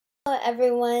Hello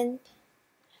everyone.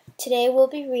 Today we'll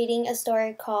be reading a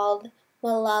story called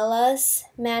Malala's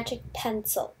Magic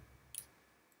Pencil.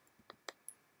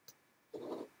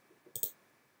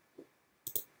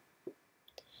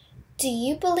 Do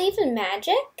you believe in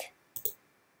magic?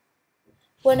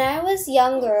 When I was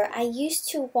younger, I used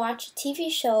to watch a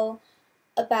TV show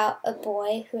about a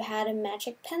boy who had a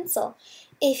magic pencil.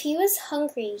 If he was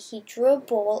hungry, he drew a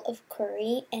bowl of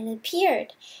curry and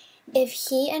appeared. If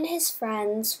he and his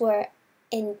friends were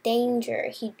in danger,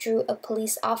 he drew a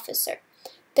police officer.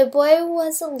 The boy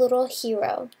was a little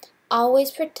hero,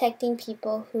 always protecting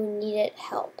people who needed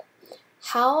help.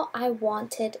 How I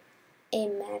wanted a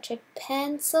magic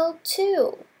pencil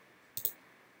too.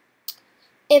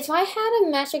 If I had a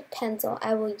magic pencil,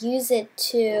 I would use it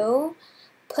to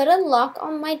put a lock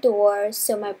on my door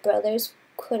so my brothers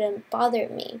couldn't bother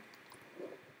me.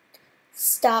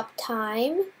 Stop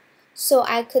time so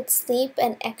I could sleep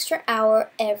an extra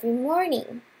hour every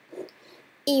morning.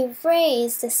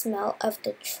 Erase the smell of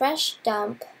the trash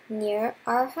dump near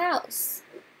our house.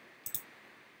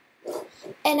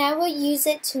 And I would use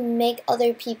it to make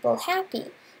other people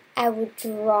happy. I would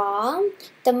draw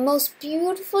the most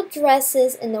beautiful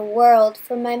dresses in the world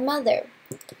for my mother,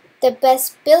 the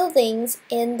best buildings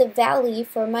in the valley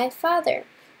for my father,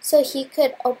 so he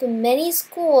could open many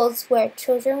schools where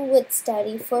children would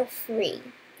study for free.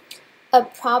 A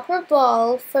proper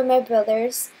ball for my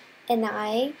brothers, and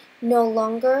I no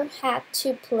longer had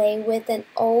to play with an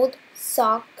old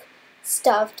sock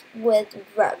stuffed with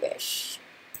rubbish.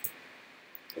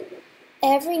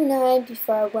 Every night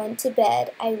before I went to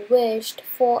bed, I wished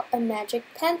for a magic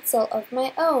pencil of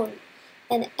my own,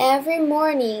 and every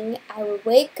morning I would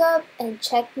wake up and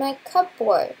check my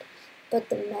cupboard, but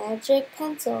the magic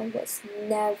pencil was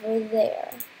never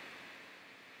there.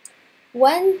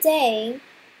 One day,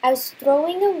 I was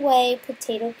throwing away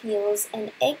potato peels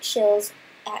and eggshells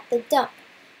at the dump.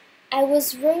 I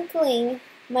was wrinkling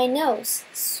my nose,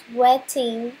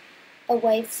 sweating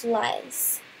away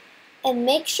flies, and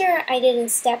make sure I didn't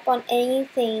step on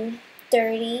anything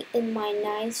dirty in my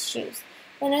nice shoes,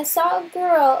 when I saw a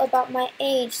girl about my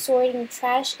age sorting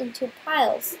trash into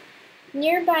piles.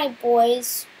 Nearby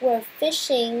boys were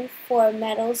fishing for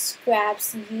metal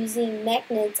scraps using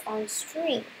magnets on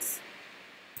strings.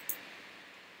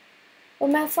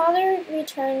 When my father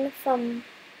returned home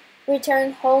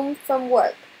from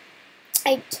work,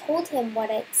 I told him what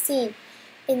I'd seen.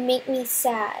 It made me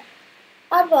sad.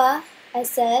 "Abba," I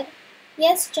said.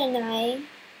 "Yes, Janai,"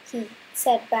 he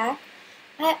said back.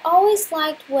 "I always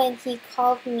liked when he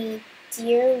called me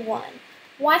dear one.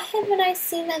 Why haven't I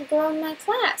seen that girl in my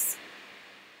class?"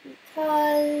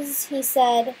 "Because," he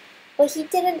said, but he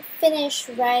didn't finish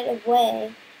right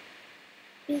away.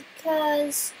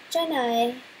 "Because,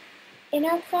 Janai, in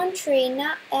our country,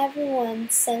 not everyone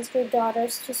sends their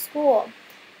daughters to school,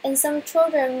 and some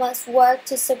children must work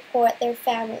to support their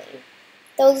family.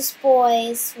 Those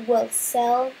boys will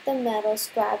sell the metal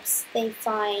scraps they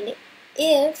find.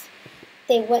 If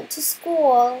they went to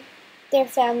school, their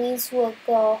families will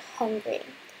go hungry.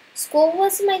 School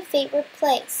was my favorite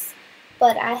place,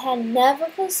 but I had never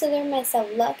considered myself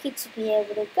lucky to be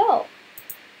able to go.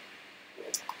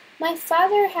 My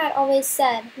father had always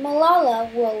said,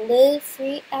 'Malala will live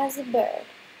free as a bird.'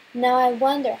 Now I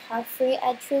wonder how free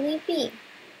I'd truly be."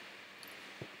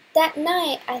 That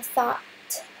night I thought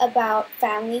about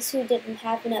families who didn't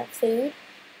have enough food,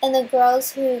 and the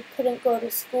girls who couldn't go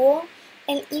to school,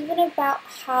 and even about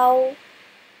how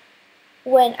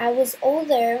when I was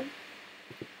older,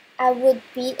 I would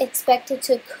be expected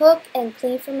to cook and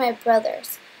clean for my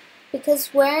brothers.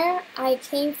 Because where I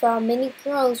came from, many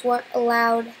girls weren't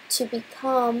allowed to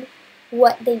become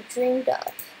what they dreamed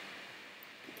of.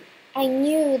 I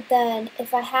knew then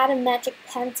if I had a magic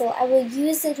pencil, I would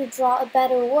use it to draw a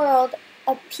better world,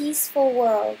 a peaceful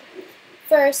world.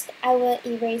 First, I would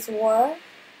erase war,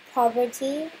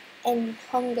 poverty, and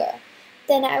hunger.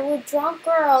 Then I would draw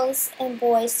girls and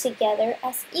boys together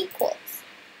as equals.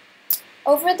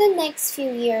 Over the next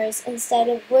few years, instead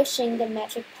of wishing the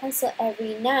magic pencil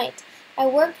every night, I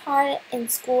worked hard in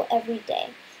school every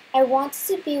day. I wanted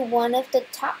to be one of the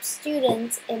top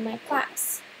students in my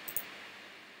class.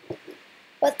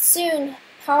 But soon,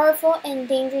 powerful and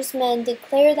dangerous men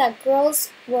declared that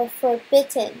girls were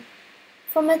forbidden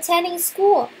from attending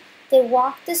school. They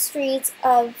walked the streets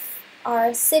of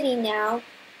our city now.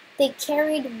 They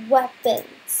carried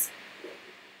weapons.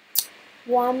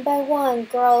 One by one,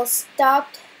 girls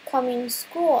stopped coming to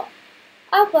school.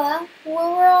 "Abba, where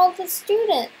were all the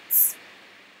students?"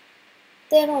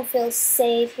 "They don't feel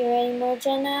safe here anymore,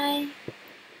 Janai."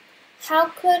 How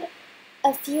could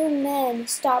A few men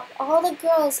stopped all the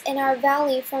girls in our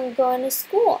valley from going to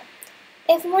school.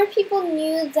 If more people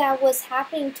knew that was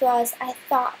happening to us, I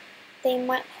thought they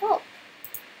might help.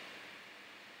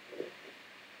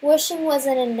 Wishing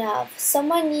wasn't enough.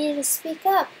 Someone needed to speak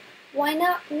up. Why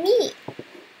not me?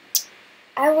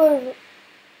 I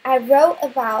wrote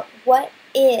about what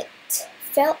it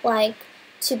felt like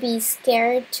to be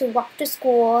scared to walk to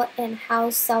school and how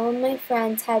some of my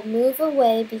friends had moved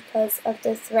away because of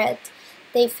the threat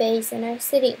they face in our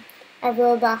city. I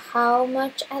wrote about how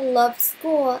much I loved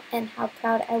school and how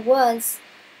proud I was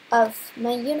of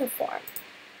my uniform.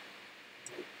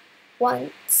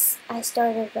 Once I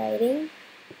started writing,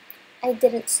 I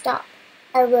didn't stop.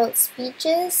 I wrote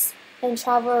speeches and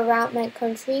traveled around my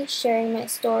country sharing my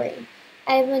story.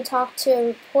 I even talked to a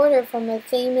reporter from a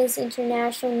famous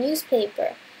international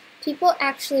newspaper. People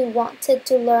actually wanted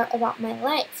to learn about my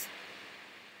life.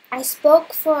 I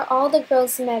spoke for all the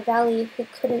girls in my valley who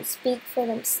couldn't speak for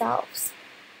themselves.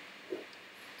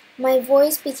 My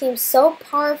voice became so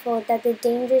powerful that the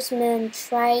dangerous men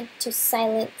tried to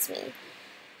silence me,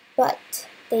 but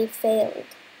they failed.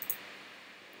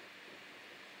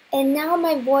 And now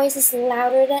my voice is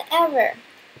louder than ever.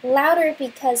 Louder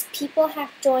because people have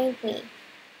joined me.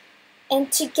 And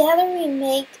together we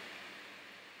make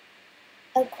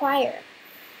a choir.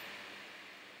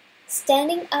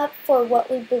 Standing up for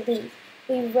what we believe.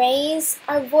 We raise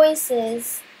our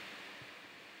voices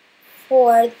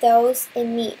for those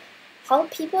in need.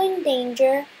 Help people in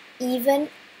danger even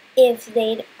if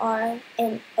they are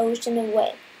an ocean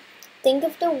away. Think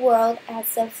of the world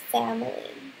as a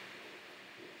family.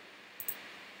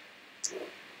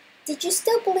 Did you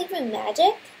still believe in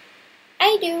magic?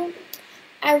 I do.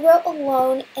 I wrote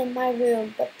alone in my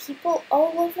room, but people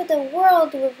all over the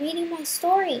world were reading my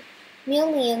story.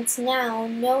 Millions now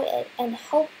know it and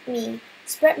help me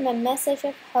spread my message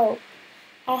of hope.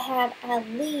 I had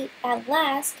at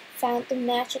last found the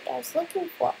magic I was looking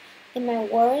for in my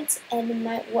words and in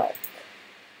my work.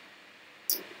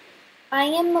 I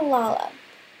am Malala.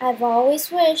 I've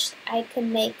always wished I could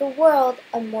make the world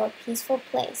a more peaceful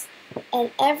place,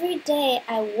 and every day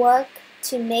I work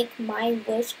to make my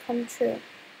wish come true.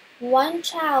 One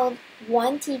child,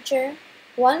 one teacher,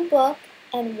 one book,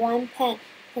 and one pen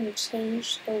can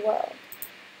change the world.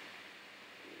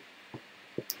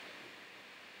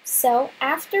 So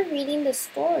after reading the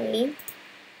story,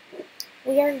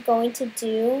 we are going to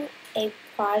do a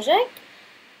project.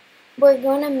 We're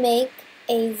going to make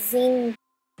a zine.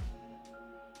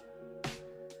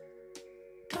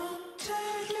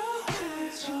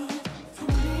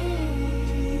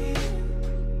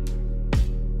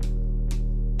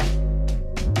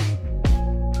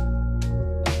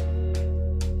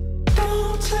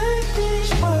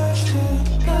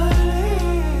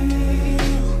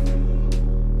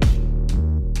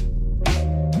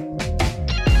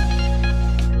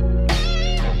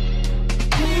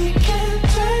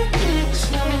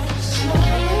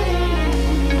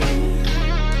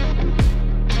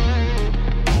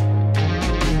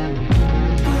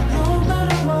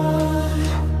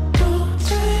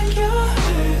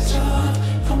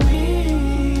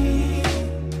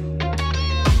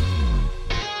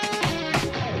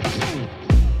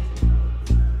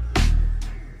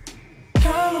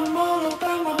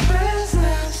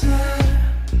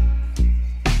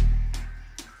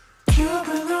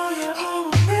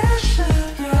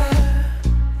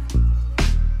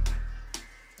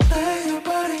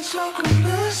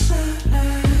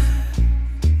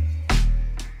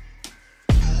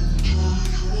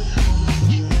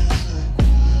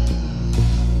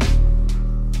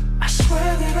 I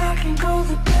swear that I can go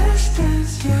the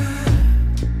distance, yeah.